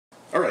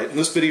Alright, in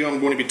this video I'm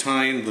going to be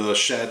tying the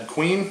Shad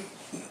Queen.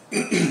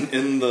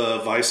 In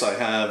the vise I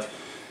have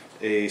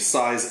a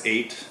size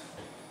 8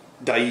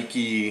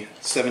 Daiki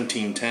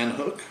 1710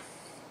 hook.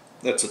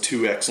 That's a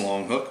 2X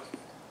long hook.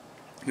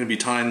 I'm going to be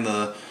tying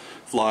the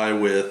fly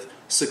with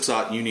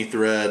 6/0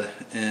 Uni-thread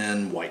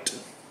and white.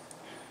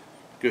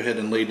 Go ahead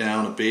and lay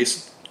down a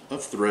base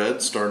of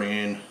thread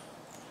starting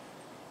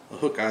a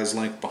hook eye's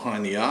length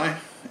behind the eye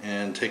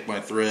and take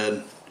my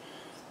thread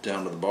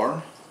down to the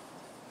bar.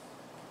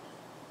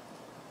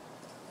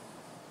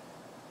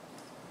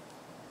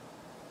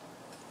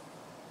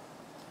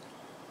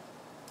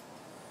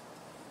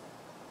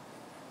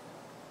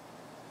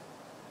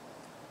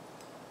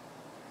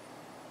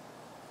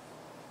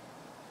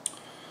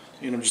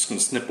 And I'm just going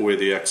to snip away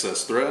the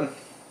excess thread.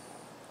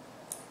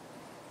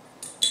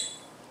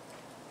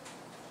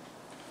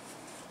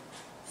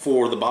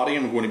 For the body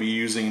I'm going to be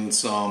using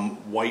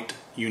some white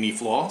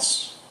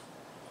Uni-Floss,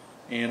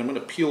 and I'm going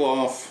to peel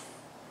off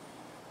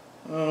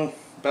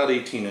about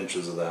 18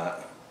 inches of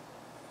that.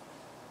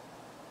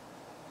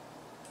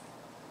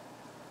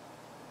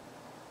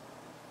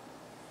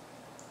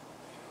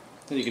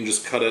 Then you can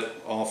just cut it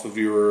off of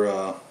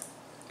your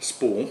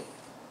spool.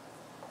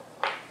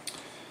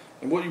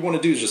 And what you want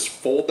to do is just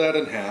fold that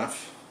in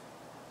half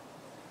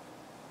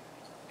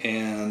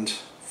and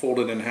fold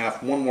it in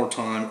half one more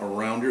time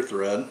around your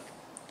thread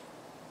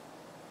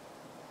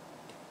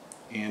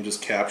and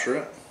just capture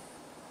it.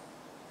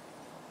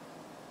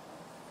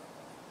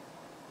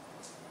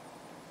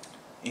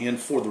 And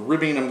for the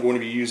ribbing I'm going to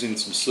be using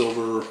some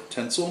silver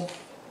tinsel,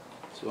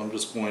 so I'm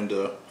just going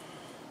to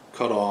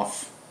cut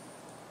off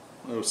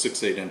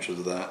 6-8 inches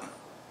of that.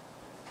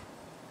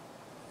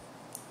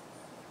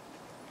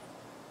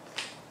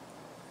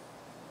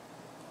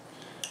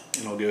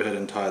 And I'll go ahead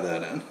and tie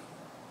that in.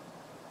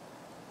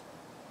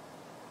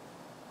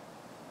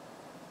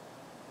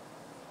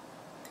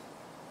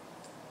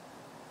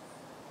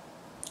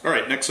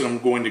 Alright, next I'm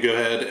going to go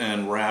ahead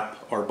and wrap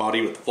our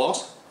body with the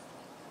floss.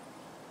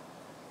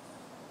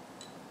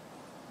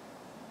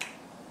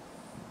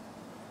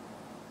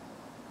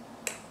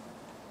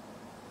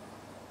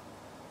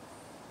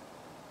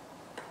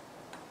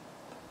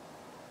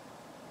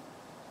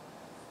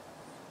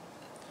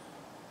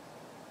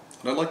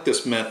 And I like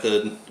this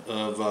method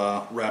of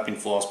wrapping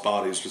floss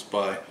bodies just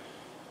by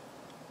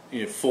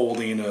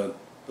folding a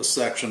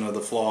section of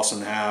the floss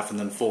in half and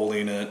then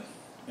folding it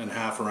in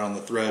half around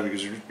the thread,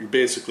 because you're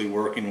basically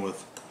working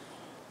with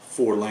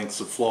 4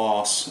 lengths of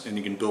floss and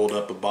you can build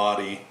up a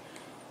body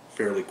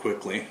fairly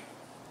quickly.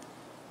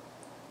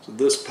 So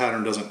this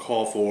pattern doesn't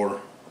call for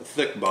a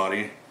thick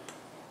body,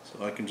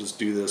 so I can just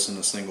do this in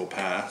a single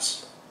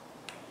pass.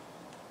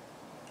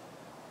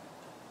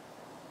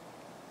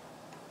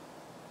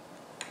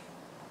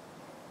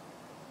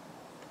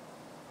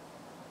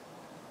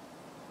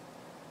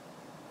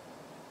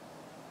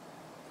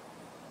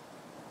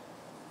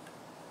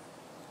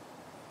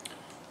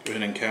 Go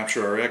ahead and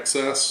capture our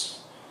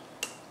excess,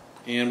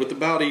 and with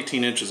about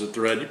 18 inches of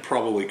thread you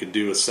probably could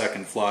do a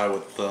second fly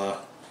with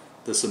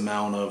this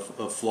amount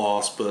of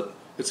floss, but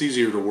it's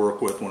easier to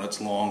work with when it's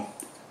long.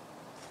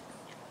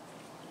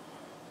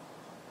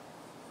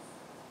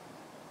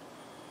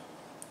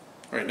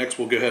 Alright, next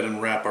we'll go ahead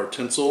and wrap our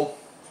tinsel.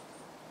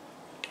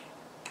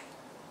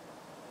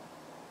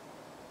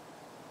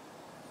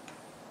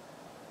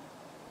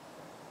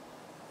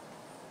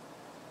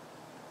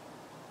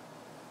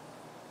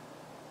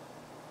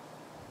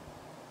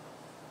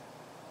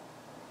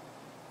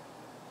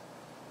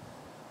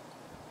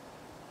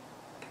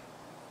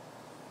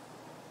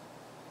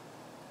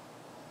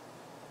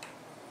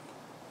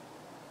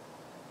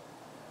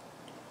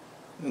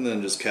 And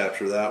then just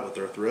capture that with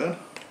our thread.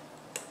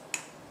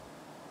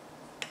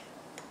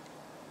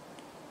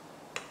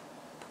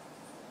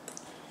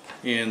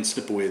 And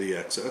snip away the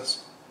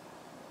excess.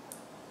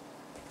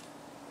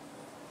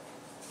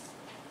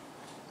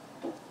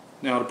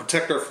 Now, to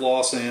protect our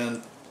floss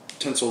and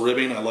tinsel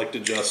ribbing, I like to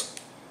just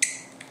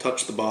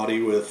touch the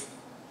body with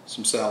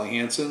some Sally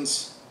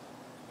Hansen's.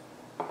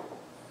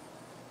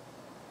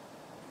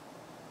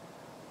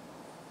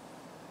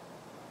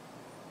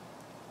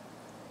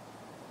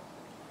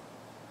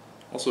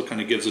 Also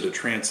kind of gives it a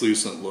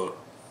translucent look.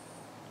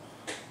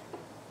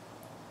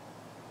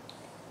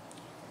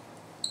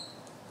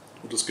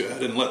 We'll just go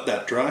ahead and let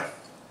that dry.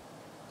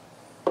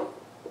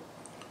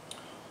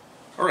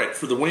 Alright,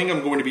 for the wing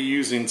I'm going to be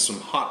using some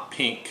hot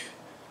pink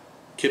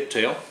kip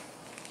tail.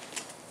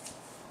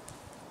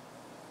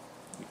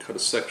 Cut a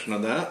section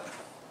of that.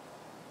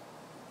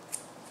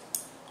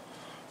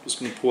 Just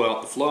going to pull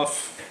out the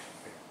fluff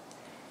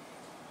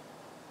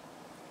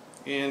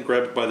and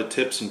grab it by the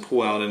tips and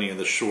pull out any of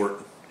the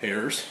short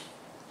hairs.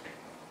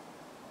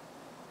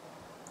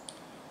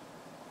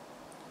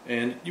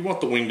 And you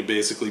want the wing to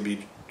basically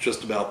be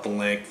just about the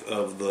length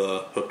of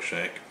the hook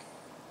shank,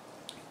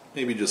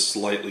 maybe just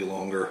slightly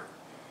longer.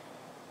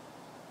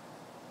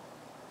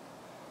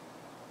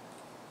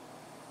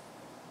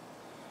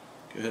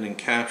 Go ahead and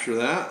capture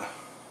that.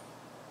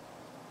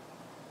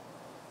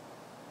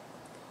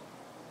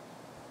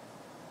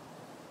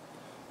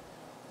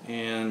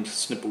 and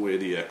snip away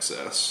the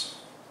excess.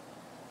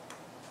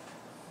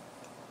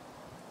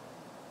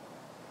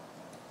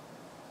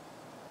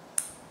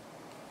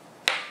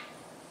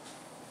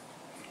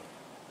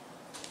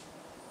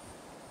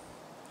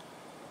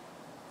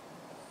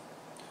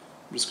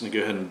 I'm just going to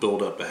go ahead and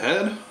build up a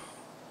head.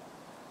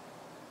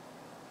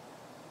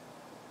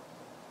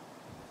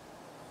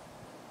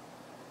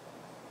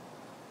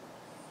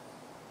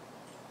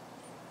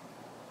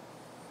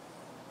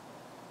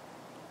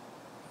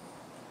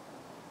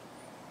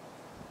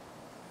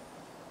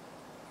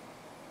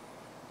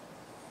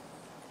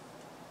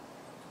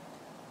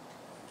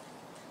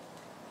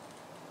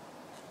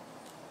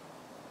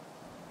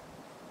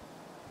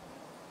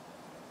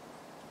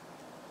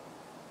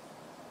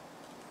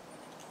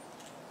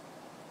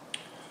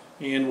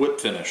 And whip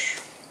finish.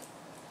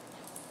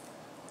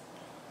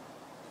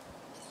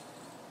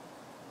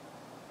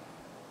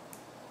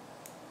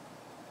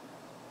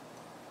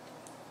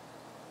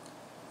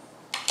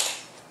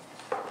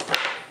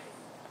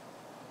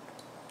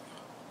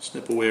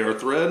 Snip away our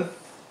thread.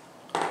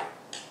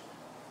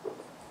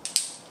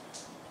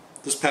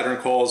 This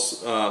pattern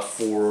calls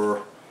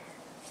for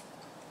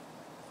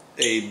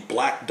a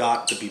black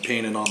dot to be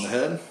painted on the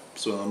head,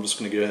 so I'm just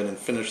going to go ahead and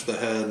finish the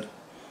head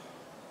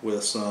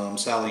with some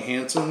Sally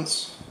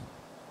Hansen's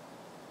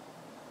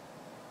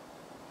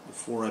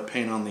before I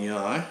paint on the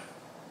eye.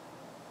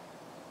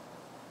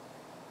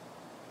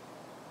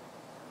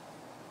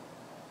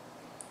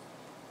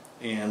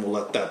 And we'll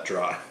let that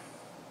dry.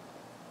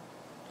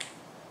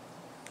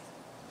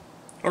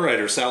 Alright,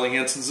 our Sally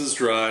Hansen's is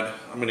dried.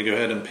 I'm going to go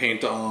ahead and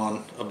paint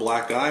on a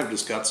black eye. I've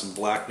just got some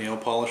black nail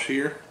polish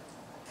here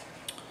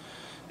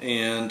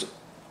and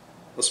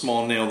a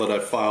small nail that I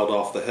filed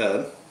off the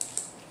head.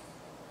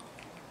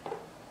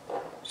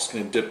 Just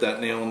going to dip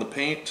that nail in the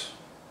paint.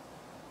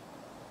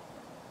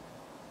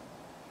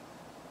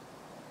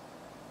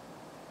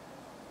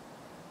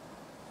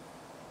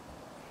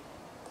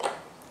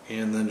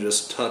 And then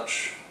just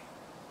touch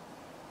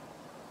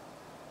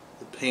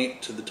the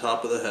paint to the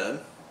top of the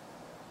head.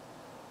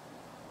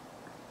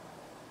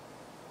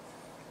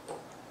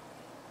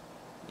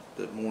 A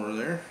bit more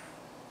there.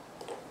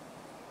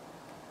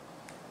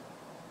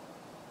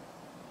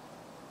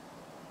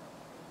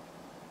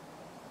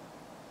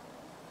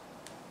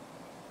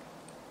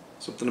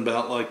 Something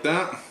about like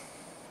that.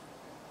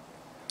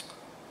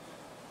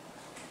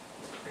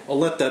 I'll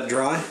let that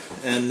dry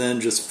and then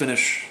just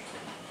finish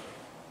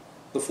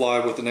the fly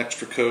with an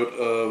extra coat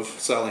of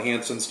Sally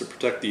Hansen's to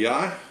protect the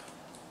eye,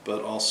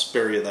 but I'll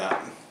spare you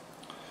that.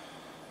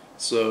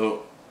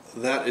 So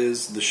that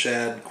is the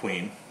Shad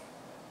Queen.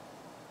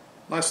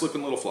 Nice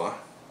looking little fly.